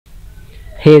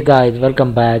Hey guys,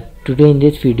 welcome back. Today in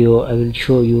this video I will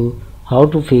show you how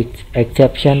to fix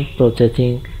exception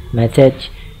processing message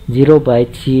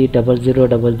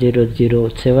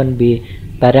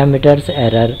 0xc000007b parameters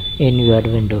error in your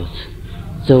Windows.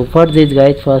 So for this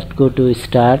guys, first go to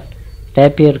start,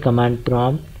 tap your command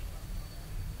prompt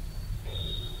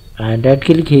and right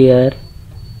click here,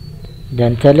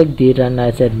 then select the run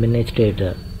as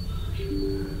administrator.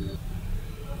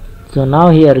 So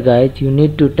now here guys, you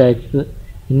need to type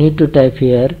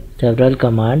here several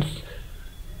commands.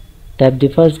 Type the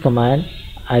first command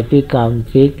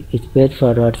ipconfig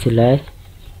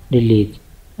 /delete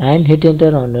and hit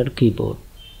enter on your keyboard.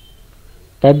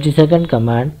 Type the second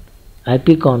command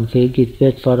ipconfig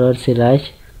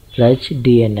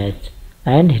 //DNS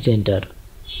and hit enter.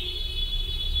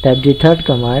 Type the third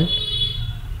command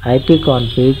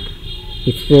ipconfig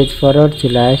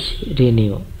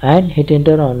 /renew and hit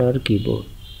enter on your keyboard.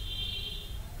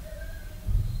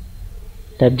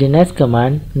 Type the next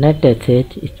command netsh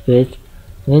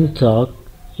winsock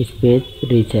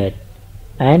reset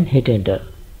and hit enter.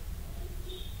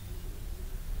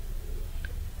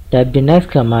 Type the next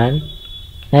command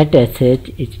netsh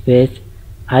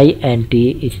int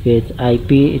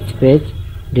ip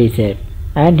reset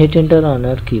and hit enter on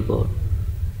your keyboard.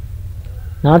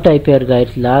 Now type your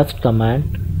guys last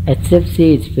command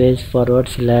hfc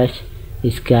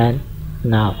 /scan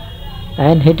now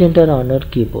and hit enter on your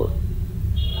keyboard.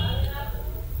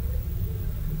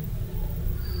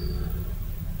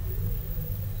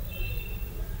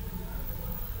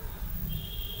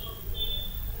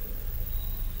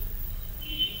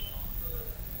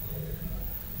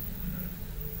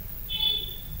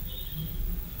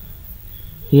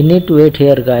 You need to wait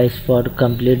here guys for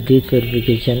complete this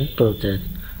verification process.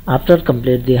 After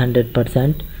complete the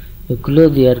 100%, you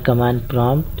close your command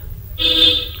prompt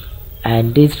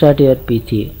and restart your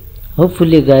PC.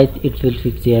 Hopefully guys it will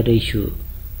fix your issue.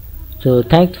 So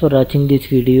thanks for watching this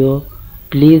video.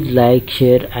 Please like,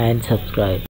 share and subscribe.